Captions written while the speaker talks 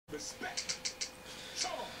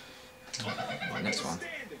Next one.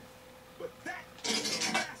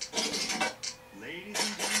 Ladies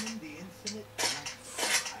and gentlemen, the infinite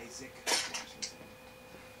Isaac Washington.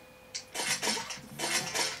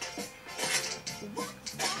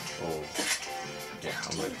 Oh, yeah,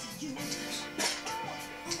 I'm ready.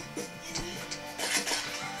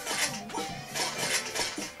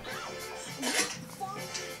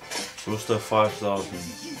 So what's the 5,000?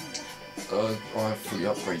 I fully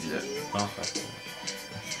upgraded it. Okay.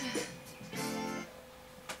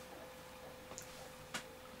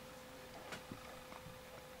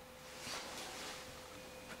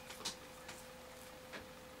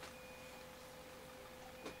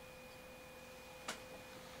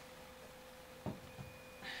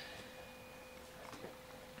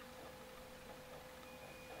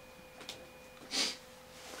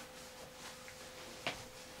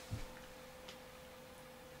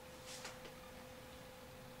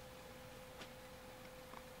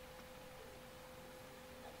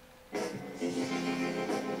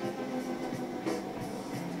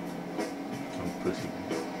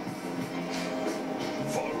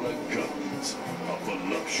 Follow guns, a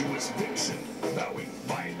voluptuous vixen, vowing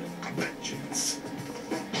violent vengeance.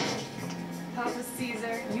 Papa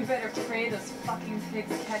Caesar, you better pray those fucking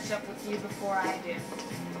pigs catch up with you before I do.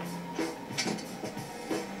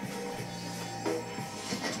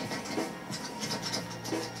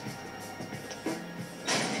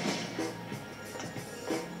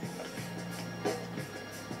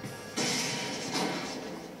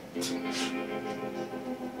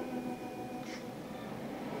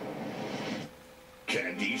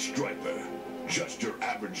 Candy Striper, just your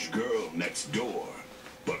average girl next door.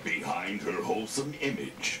 But behind her wholesome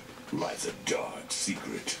image lies a dark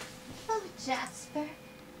secret. Oh, Jasper,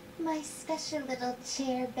 my special little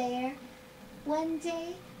chair bear. One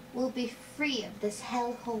day, we'll be free of this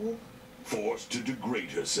hellhole. Forced to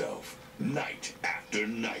degrade herself night after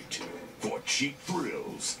night for cheap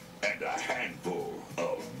thrills and a handful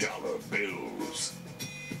of dollar bills.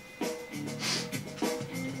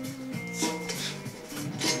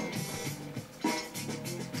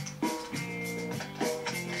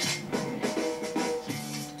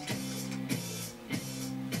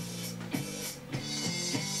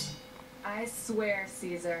 I swear,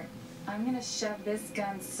 Caesar, I'm gonna shove this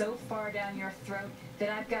gun so far down your throat that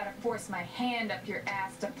I've gotta force my hand up your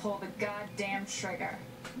ass to pull the goddamn trigger.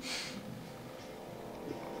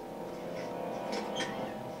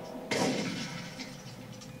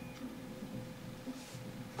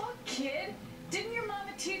 Fuck, kid! Didn't your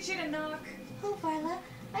mama teach you to knock? Oh, Varla,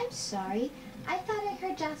 I'm sorry. I thought I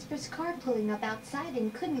heard Jasper's car pulling up outside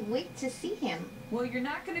and couldn't wait to see him. Well, you're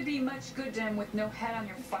not gonna be much good to him with no head on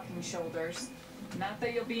your fucking shoulders. Not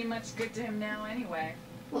that you'll be much good to him now anyway.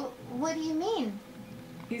 Well, what do you mean?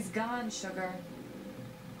 He's gone, sugar.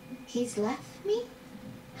 He's left me?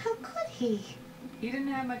 How could he? He didn't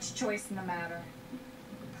have much choice in the matter.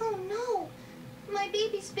 Oh no! My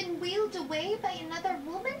baby's been wheeled away by another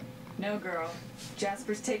woman? No, girl.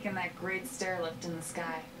 Jasper's taken that great stair lift in the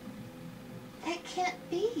sky. That can't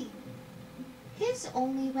be. His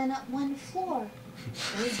only went up one floor.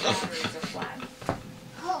 His batteries are flat.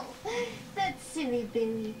 Oh, that's silly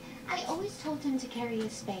Billy. I always told him to carry a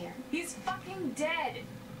spare. He's fucking dead!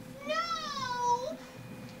 No!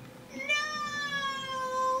 No!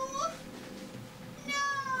 No!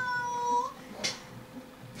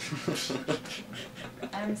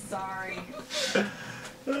 I'm sorry.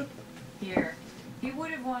 Here. He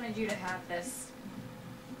would have wanted you to have this.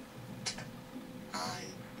 I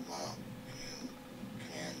love you,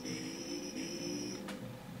 Candy.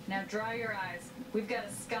 Now dry your eyes. We've got a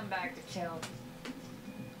scumbag to kill.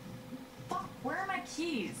 Fuck, where are my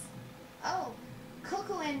keys? Oh,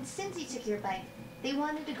 Coco and Cindy took your bike. They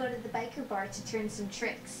wanted to go to the biker bar to turn some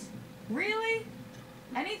tricks. Really?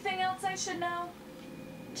 Anything else I should know?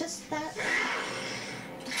 Just that.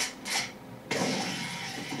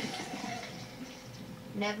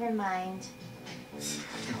 Never mind.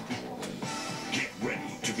 Get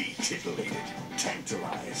ready to be titillated,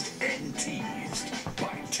 tantalized, and teased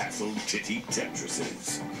by tasseled titty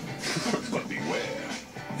Tetrises. But beware,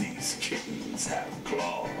 these kittens have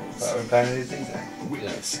claws.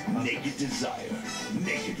 Witness naked desire,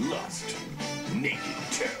 naked lust, naked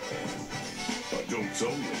terror. Adults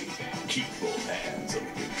only. Keep both hands on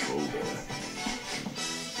the controller.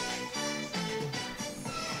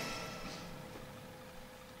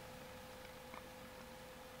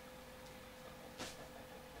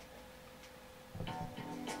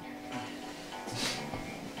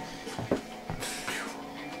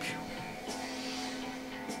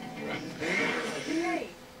 Hey,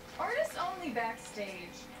 artists only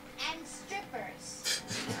backstage.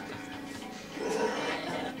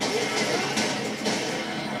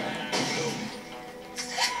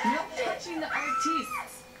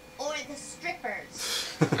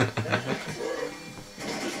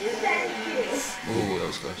 Oh, that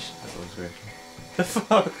was close. That was great. The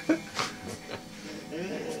fuck?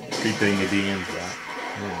 Keep doing your DMs that.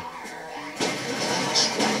 Yeah.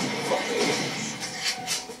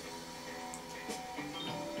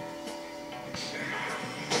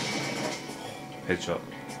 Headshot.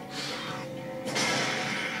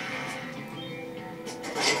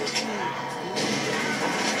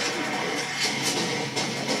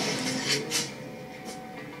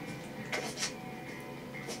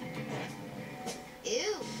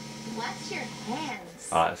 Ew, watch your hands.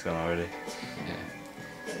 Ah, it's gone already. Yeah.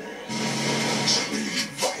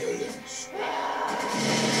 Violence.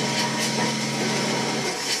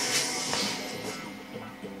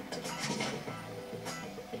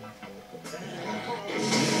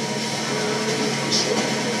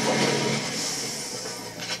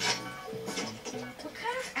 What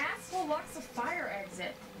kind of asshole locks a fire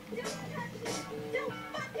exit? Don't touch me! Don't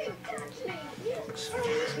fucking touch me!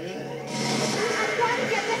 I gotta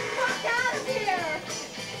get the fuck out of here!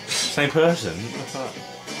 Same person? What the fuck?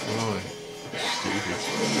 Oh,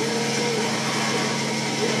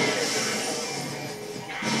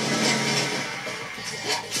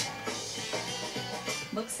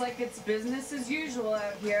 Looks like it's business as usual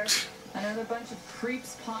out here. Another bunch of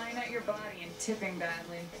creeps pawing at your body and tipping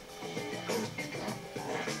badly.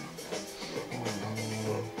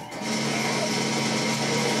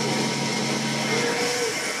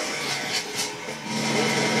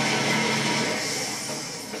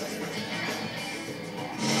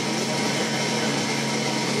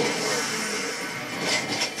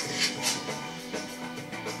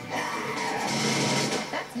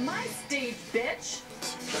 That's my stage, bitch!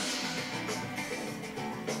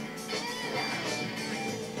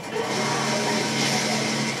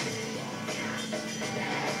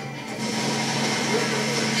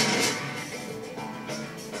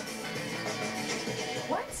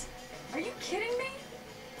 What? Are you kidding me?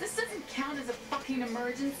 This doesn't count as a fucking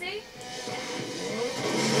emergency.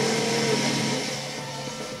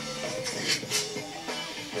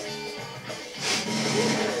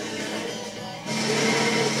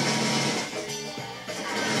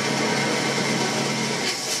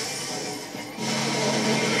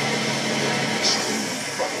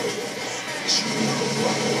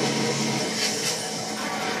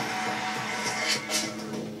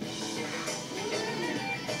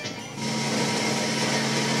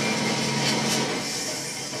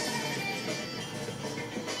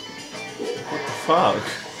 Fuck.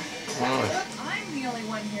 oh. I'm the only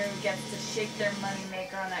one here who gets to shake their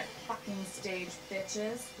moneymaker on that fucking stage,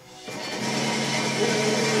 bitches.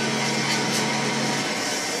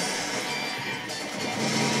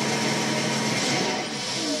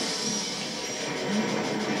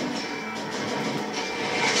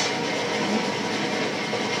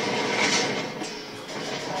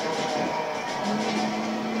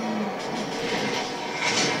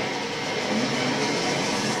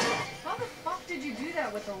 How the fuck did you do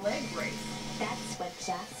that with a leg brace? That's what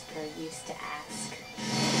Jasper used to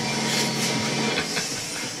ask.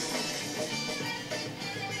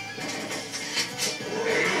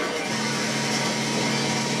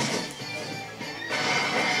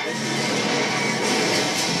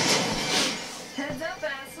 Heads up,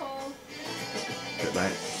 asshole. Good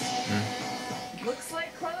night. Looks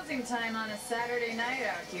like closing time on a Saturday night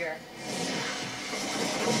out here.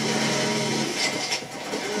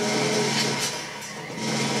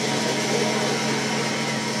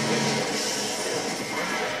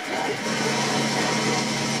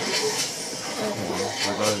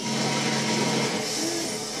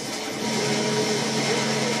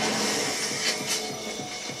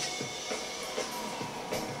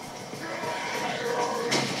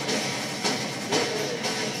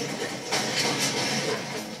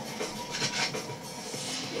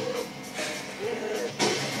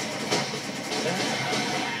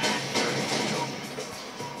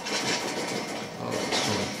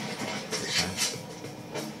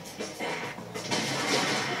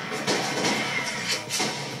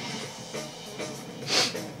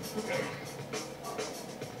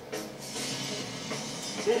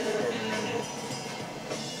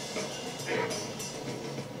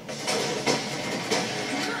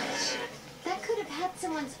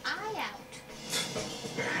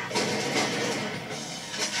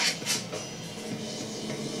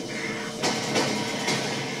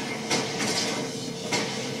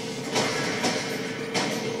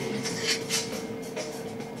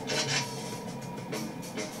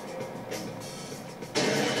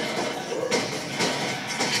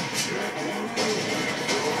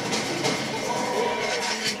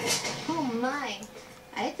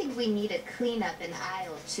 clean up in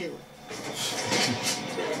aisle 2. Get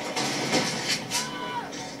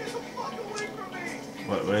the fuck away from me!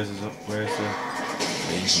 Where's the...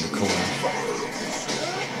 He's in the corner.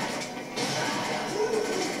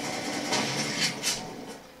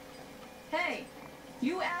 Hey,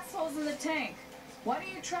 you assholes in the tank. Why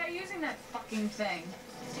don't you try using that fucking thing?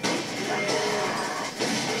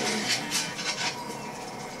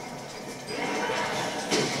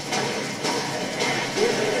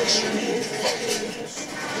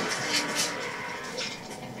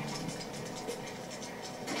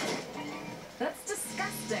 That's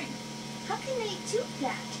disgusting. How can they do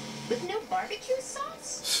that? With no barbecue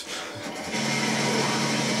sauce?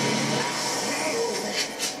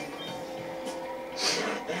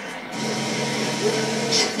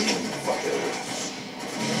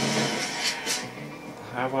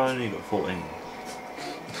 How have I only got 14?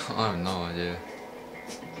 I have no idea.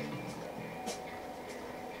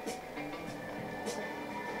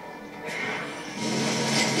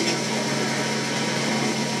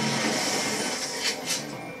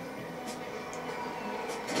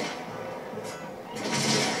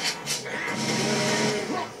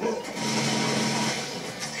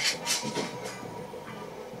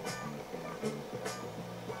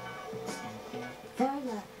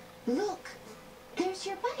 Varla, look. There's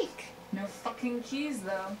your bike. No fucking keys,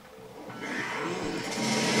 though.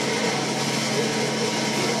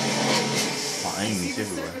 My aim See, is the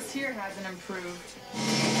everywhere. service here hasn't improved.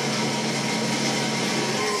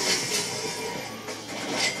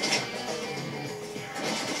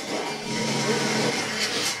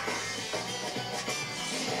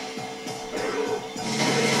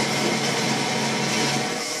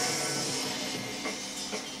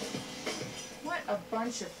 What a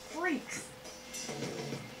bunch of freaks.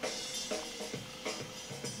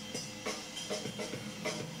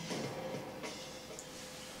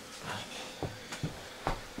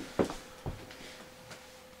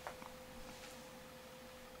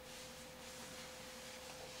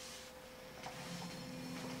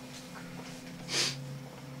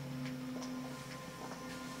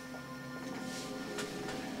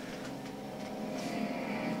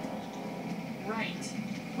 Right.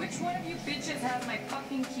 Which one of you bitches has my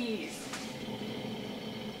fucking keys?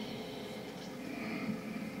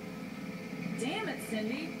 Damn it,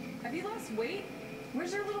 Cindy. Have you lost weight?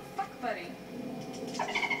 Where's your little fuck buddy?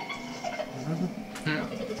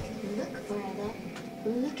 Look, Varla.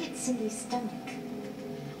 Look at Cindy's stomach.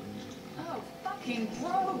 Oh, fucking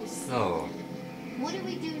gross. Oh, What do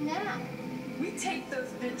we do now? We take those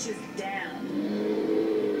bitches down.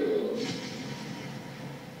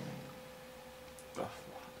 Oh, fuck.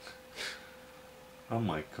 Oh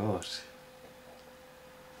my god.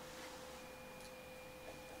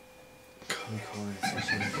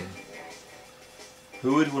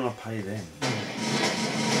 Who would want to pay them?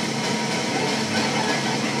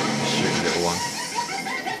 stupid little one.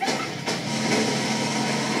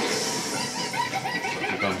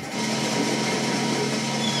 Keep going.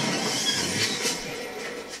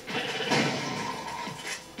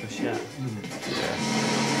 Push it out.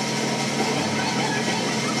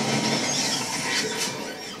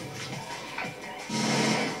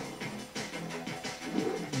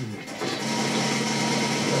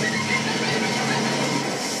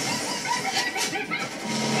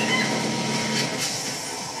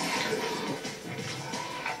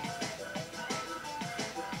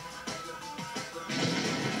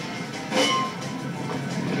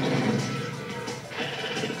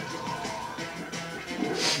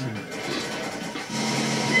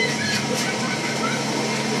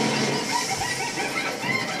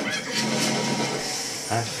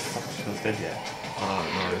 How the fuck is she not dead yet? I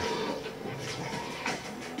don't know.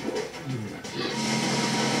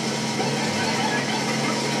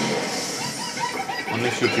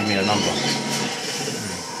 Unless she'll give me a number.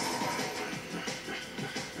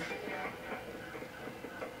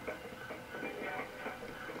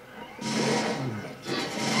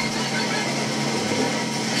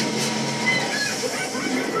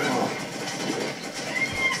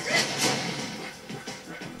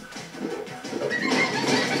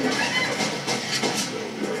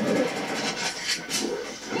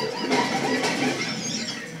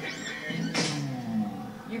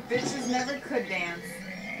 You bitches never could dance.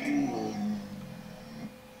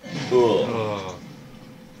 Cool. Oh.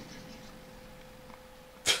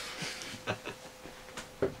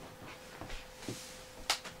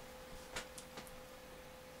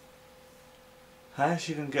 How is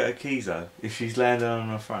she gonna get her keys though? If she's landing on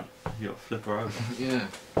her front, you gotta flip her over. Yeah.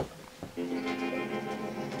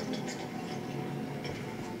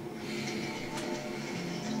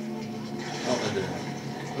 Oh,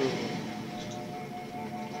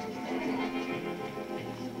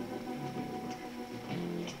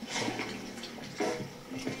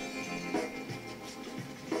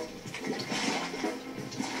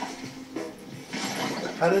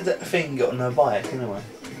 How did that thing get on her bike anyway?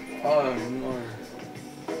 Oh no.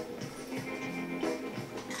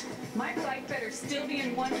 My bike better still be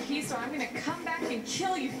in one piece or I'm gonna come back and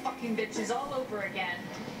kill you fucking bitches all over again.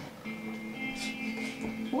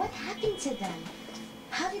 What happened to them?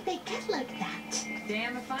 How did they get like that?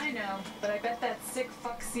 Damn if I know, but I bet that sick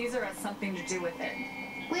fuck Caesar has something to do with it.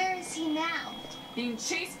 Where is he now? Being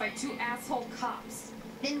chased by 2 asshole cops.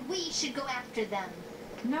 Then we should go after them.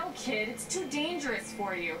 No, kid, it's too dangerous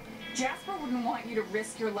for you. Jasper wouldn't want you to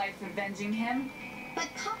risk your life avenging him. But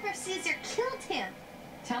Papa Caesar killed him.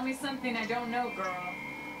 Tell me something I don't know, girl.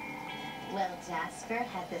 Well, Jasper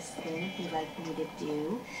had this thing he liked me to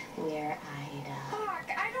do where I'd,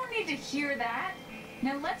 Fuck, I don't need to hear that.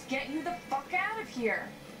 Now let's get you the fuck out of here.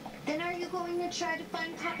 Then are you going to try to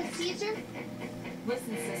find Papa Caesar?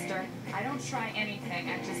 Listen, sister, I don't try anything.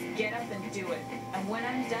 I just get up and do it. And when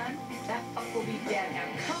I'm done, that fuck will be dead. Now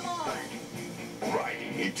come on!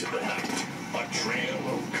 Riding into the night, a trail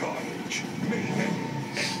of carnage, mayhem,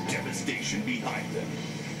 and devastation behind them.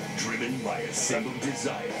 Driven by a single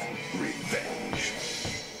desire, revenge.